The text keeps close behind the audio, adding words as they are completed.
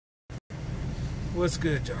What's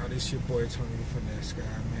good, y'all? This your boy Tony the Finesse Guy,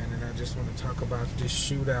 man, and I just want to talk about this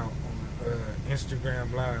shootout on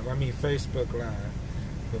Instagram Live. I mean Facebook Live.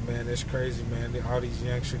 But man, it's crazy, man. All these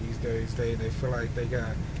youngsters these days, they feel like they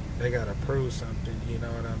got to prove something. You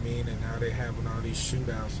know what I mean? And now they having all these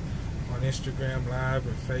shootouts on Instagram Live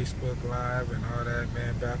and Facebook Live and all that,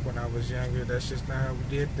 man. Back when I was younger, that's just not how we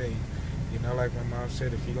did things. You know, like my mom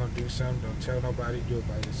said, if you're gonna do something, don't tell nobody. Do it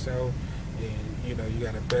by yourself. And, you know, you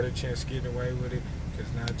got a better chance getting away with it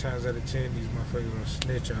because 9 times out of 10, these motherfuckers will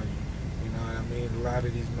snitch on you. You know what I mean? A lot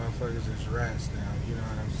of these motherfuckers is rats now. You know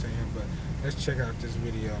what I'm saying? But let's check out this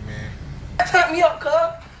video, man. Turn me up, cuz.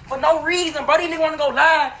 For no reason, bro. These niggas want to go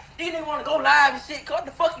live. These niggas want to go live and shit, cuz. What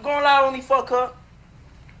the fuck you going live on me for, cuz?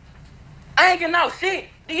 I ain't getting out shit.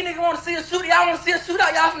 These niggas want to see a shootout. Y'all want to see a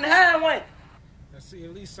shootout. Y'all from the highway. Now, see,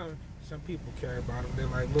 at least some people care about them. They're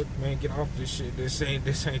like, look, man, get off this shit. This ain't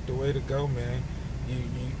the way to go, man. You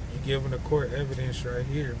giving the court evidence right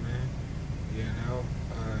here, man. You know,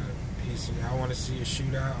 he said, I want to see a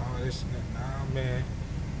shootout. All this, nah, man.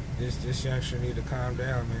 This youngster need to calm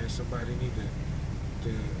down, man. Somebody need to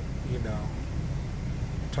you know,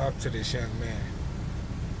 talk to this young man.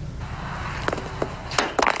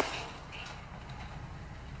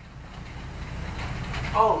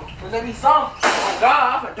 Oh, let me some. Oh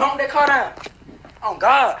God, I'm dump that car down. Oh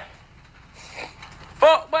God.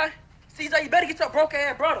 Fuck, boy. CJ, you better get your broke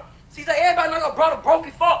ass brother. CJ, everybody know your brother broke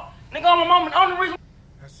as fuck. Nigga, I'm my mama. The only reason.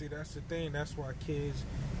 I see, that's the thing. That's why kids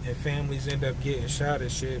and families end up getting shot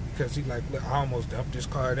and shit, because he like, look, I almost dumped this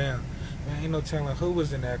car down. Man, ain't no telling who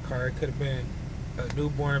was in that car. It could have been a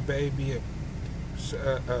newborn baby, a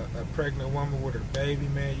pregnant woman with her baby,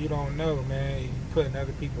 man. You don't know, man. You putting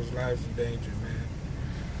other people's lives in danger, man.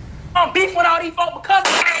 I'm beef with all these folks because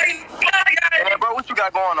of Hey, bro, what you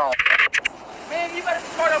got going on? Man, you better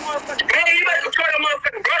control that motherfucking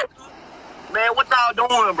brother. Man, what y'all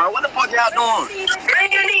doing, bro? What the fuck y'all doing?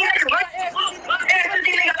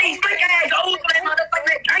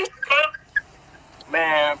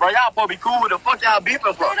 Man, bro, y'all supposed to be cool. What the fuck y'all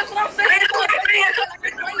beefing for? That's what I'm saying. Man,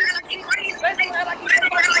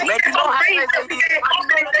 you know how they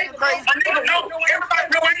say crazy.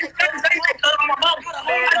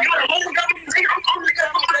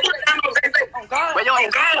 But yo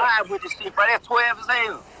ain't live with this shit, bro. That's 12 as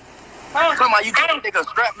hell. Talking about you think they can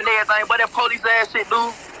strap me and everything, but that police ass shit,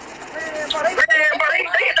 dude. Man, bro, they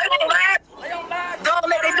don't lie. They don't lie. Don't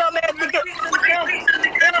let they dumb ass nigga.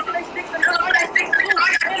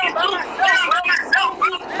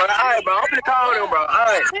 But alright, bro, I'm finna call them, bro.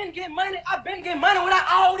 Alright. I've been getting money without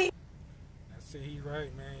all these. I see, he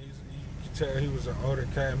right, man. You can tell he was an older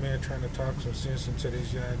cat, man, trying to talk some sense into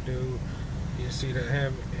this young dude. You see that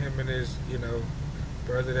him and his, you know,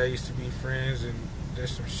 brother, they used to be friends, and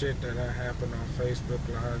there's some shit that happened on Facebook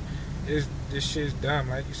Live. This shit's dumb.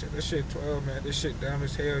 Like you said, this shit 12, man. This shit dumb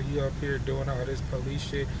as hell. You up here doing all this police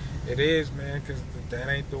shit. It is, man, because that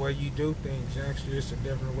ain't the way you do things. Actually, it's a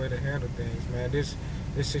different way to handle things, man. This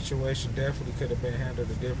situation definitely could have been handled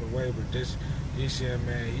a different way, but this young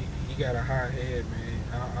man, he got a hot head, man.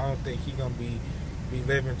 I don't think he gonna be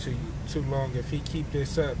living too long if he keep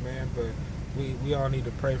this up, man. But we all need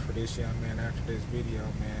to pray for this young man after this video,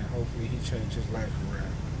 man. Hopefully he changed his life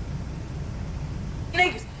around.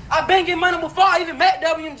 Niggas, I've been getting money before I even met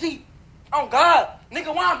WMG. Oh God,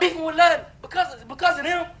 nigga, why I'm beefing with Lud? Because of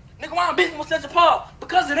them. Nigga, why I'm beefing with Central Park?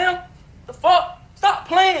 Because of them. The fuck? Stop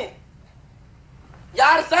playing.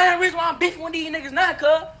 Y'all the same reason why I'm beefing with these niggas now,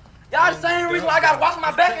 cuz. Y'all the same reason why I gotta watch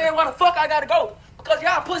my back and where the fuck I gotta go. Because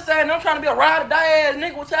y'all pussy ass and I'm trying to be a ride or die ass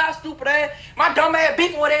nigga with y'all stupid ass. My dumb ass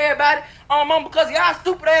beefing with everybody. Because y'all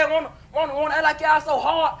stupid ass wanna act like y'all so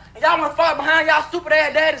hard. And y'all wanna fight behind y'all stupid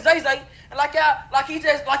ass daddy Zay. And like he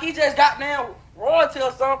just got down royalty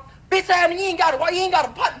or something. Bitch ass nigga, you ain't gotta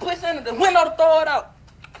put the pussy in the window to throw it out.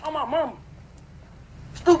 On my mama.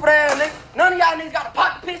 Stupid ass nigga. None of y'all niggas got to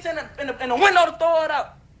pop the piss in the window to throw it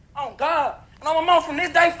out. Oh God. And on my mom, from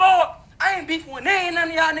this day forward, I ain't beefing with none of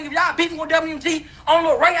y'all niggas. If y'all beefing with WMG, on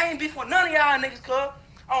Lil Ray, I ain't beefing with none of y'all niggas, cuz.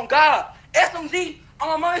 On God. SMG, on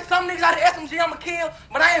my mom, some niggas out of SMG I'ma kill,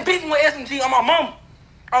 but I ain't beefing with SMG on my mama.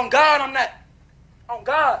 On God, I'm not. On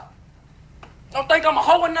God. Don't think I'm a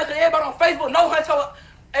hoe or nothing. Everybody on Facebook, no Huncho.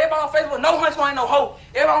 Everybody on Facebook, no Huncho ain't no hoe.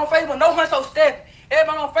 Everybody on Facebook, no Huncho Steph.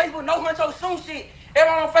 Everybody on Facebook, no Huncho soon shit.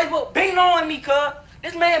 Everybody on Facebook been knowing me, cuz.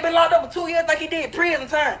 This man been locked up for 2 years like he did prison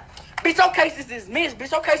time. Bitch, your case is dismissed.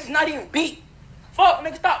 Bitch, your case is not even beat. Fuck,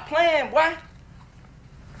 nigga, stop playing, boy.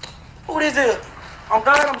 Who this is? I'm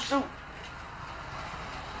glad I'm shooting.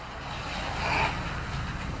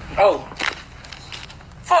 Oh.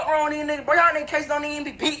 Fuck wrong with these niggas, boy. Y'all niggas cases don't even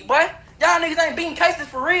be beat, boy. Y'all niggas ain't beating cases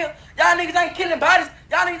for real. Y'all niggas ain't killing bodies.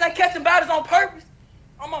 Y'all niggas ain't catching bodies on purpose.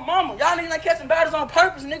 On my mama. Y'all niggas ain't catching bodies on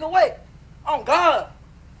purpose, nigga. Wait. On God.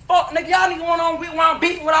 Fuck, nigga. Y'all niggas want on while I'm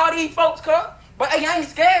beefing with all these folks, cuz. But hey, I ain't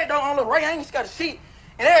scared, though. On Lil Ray, I ain't scared of shit.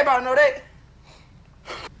 And everybody know that.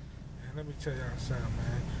 Man, let me tell y'all something,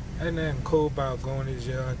 man. Ain't nothing cool about going to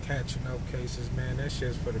jail and catching no cases, man. That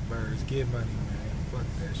shit's for the birds. Get money, man. Fuck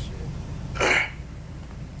that shit.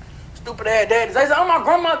 Stupid ass daddies. They say, oh, my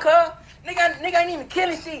grandma, cuz. Nigga ain't even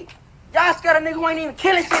killing shit. Y'all scared of nigga who ain't even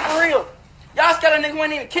killing shit for real. Y'all scared of nigga who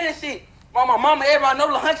ain't even killing shit. My mama, everybody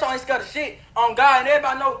know the Huncho ain't scared of shit. On God, and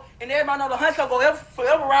everybody know the Huncho go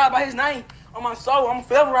forever ride by his name. On my soul, I'm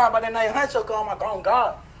forever ride by that name Huncho, cuz on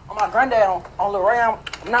God. On my granddad, on Lil Ray, I'm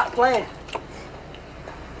not playing.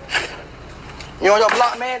 You on your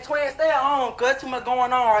block, man, twin, stay at home, cuz too much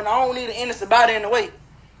going on right now. I don't need an innocent body in the way.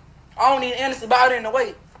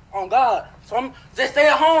 On God. So I'm just stay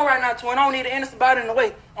at home right now, twin. I don't need an innocent body in the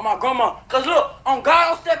way. On my grandma. Cause look, on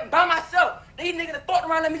God, I'm stepping by myself. These niggas that thought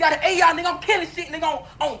around let me got an AR, nigga, I'm killing shit, nigga,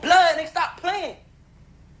 on blood, nigga, stop playing.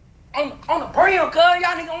 On the brim, cuz,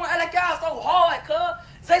 y'all nigga wanna act like y'all so hard, cuz.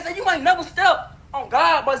 Say, you ain't never stepped. On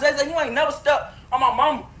God, but Zay, you ain't never stepped on my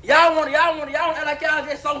mama. Y'all wanna act like y'all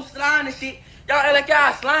just so slime and shit. Y'all act like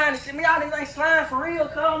y'all slime and shit. Me, y'all niggas ain't slime for real,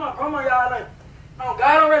 cuz. On my grandma, y'all ain't. Oh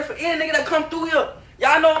God, I'm ready for any nigga that come through here.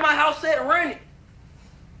 Y'all know where my house at, run it,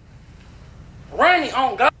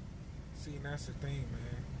 on God. See, that's the thing,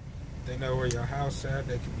 man. They know where your house at.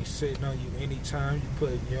 They can be sitting on you anytime. You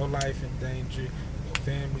putting your life in danger, your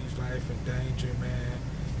family's life in danger, man.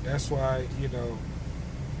 That's why, you know,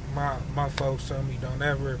 my folks tell me don't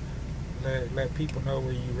ever let people know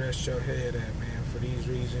where you rest your head at, man, for these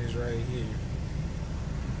reasons right here.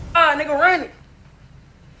 Nigga, run it.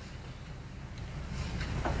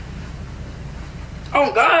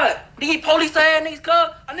 Oh God, these police ass niggas,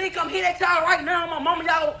 cuz. I need to come hit that y'all right now. My mama,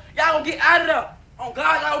 y'all gonna get out of there. Oh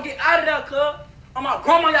God, y'all gonna get out of there, cuz. On my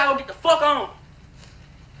grandma, y'all gonna get the fuck on.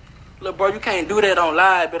 Look, bro, you can't do that on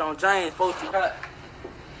live, but on James, folks, you got.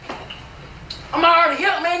 I'm already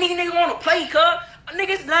here, man. These niggas wanna play, cuz.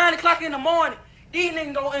 Niggas 9 o'clock in the morning. These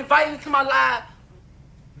niggas gonna invite me to my live.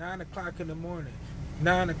 9 o'clock in the morning.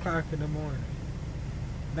 9 o'clock in the morning.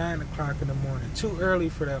 9 o'clock in the morning. Too early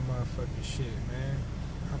for that motherfucking shit, man.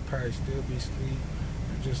 I'll probably still be asleep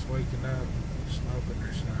and just waking up, smoking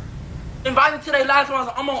or something. Invite me to their live.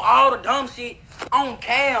 I'm on all the dumb shit on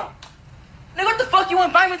cam. Nigga, what the fuck you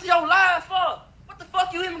invite me to your live for? What the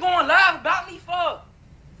fuck you even going live about me for?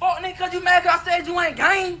 Fuck, nigga, cause you mad cause I said you ain't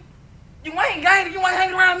gang? You ain't gang, you ain't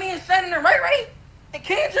hanging around me and Shannon and Ray Ray and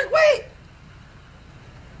Kendrick, wait.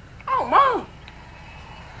 Oh, mom.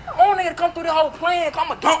 I want nigga to come through the whole plan,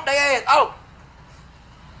 I'ma dump their ass out.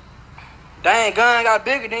 Dang, gun got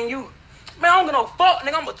bigger than you. Man, I don't give no fuck,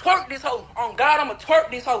 nigga. I'ma twerk this hoe. On God, I'ma twerk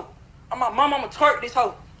this hoe. On my mama, I'ma twerk this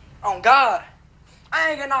hoe. On God. I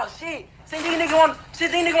ain't got no shit. Since these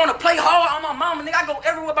niggas wanna play hard on my mama, nigga, I go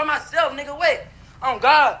everywhere by myself, nigga. Wait. On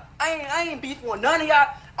God. I ain't beefing with none of y'all.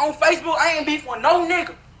 On Facebook, I ain't beefing with no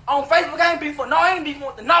nigga. On Facebook, I ain't beefing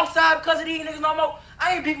with the north side because of these niggas no more.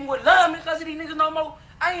 I ain't beefing with love because of these niggas no more.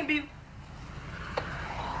 I ain't beefing.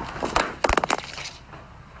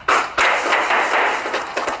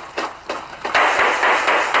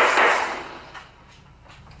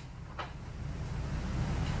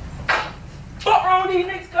 Fuck wrong with these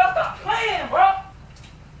niggas, cuz stop playing, bro.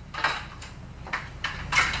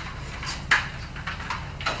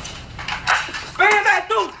 Spin back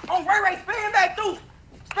through on Ray Ray, spin back through.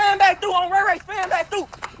 Spin back through on Ray Ray, spin back through.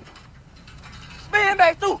 Spin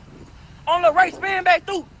back through. On the Ray, spin back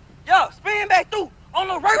through. Yo, spin back through. On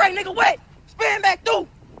the Ray Ray, nigga, wet. Spin back through.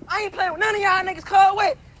 I ain't playing with none of y'all niggas, cuz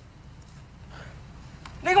wet.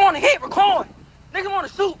 Nigga wanna hit, record. Nigga wanna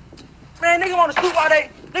shoot. Man, nigga wanna shoot while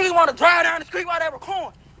nigga wanna drive down the street while they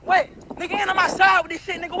recording. Wait, nigga ain't on my side with this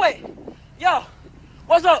shit, nigga, wait. Yo,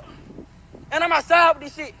 what's up? Ain't on my side with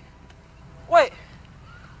this shit. Wait.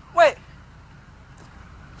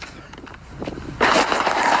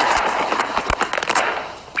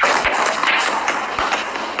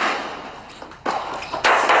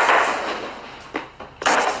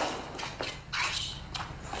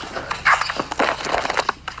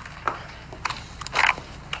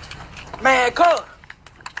 Man, cuz.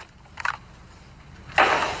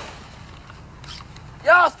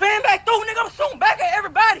 Y'all spin back through, nigga. I'm shooting back at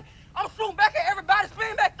everybody.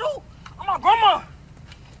 Spin back through. I'm my grandma.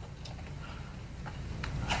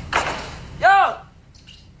 Yo.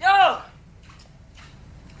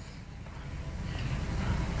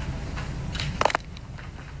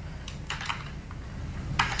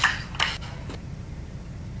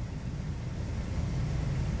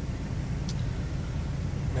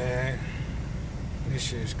 This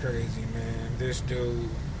shit's crazy, man. This dude,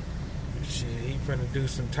 shit, he finna do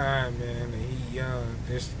some time, man. And he young.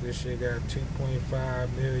 This shit got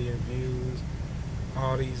 2.5 million views.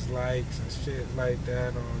 All these likes and shit like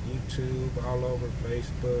that on YouTube, all over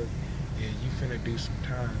Facebook. Yeah, you finna do some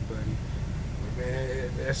time, buddy. But man,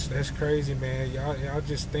 that's crazy, man. Y'all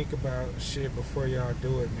just think about shit before y'all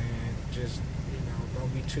do it, man. Just,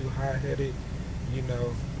 don't be too high-headed.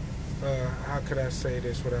 How could I say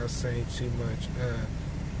this without saying too much?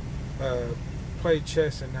 Play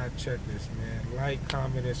chess and not checkers, man. Like,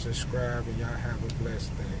 comment, and subscribe, and y'all have a blessed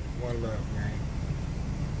day. One love, man.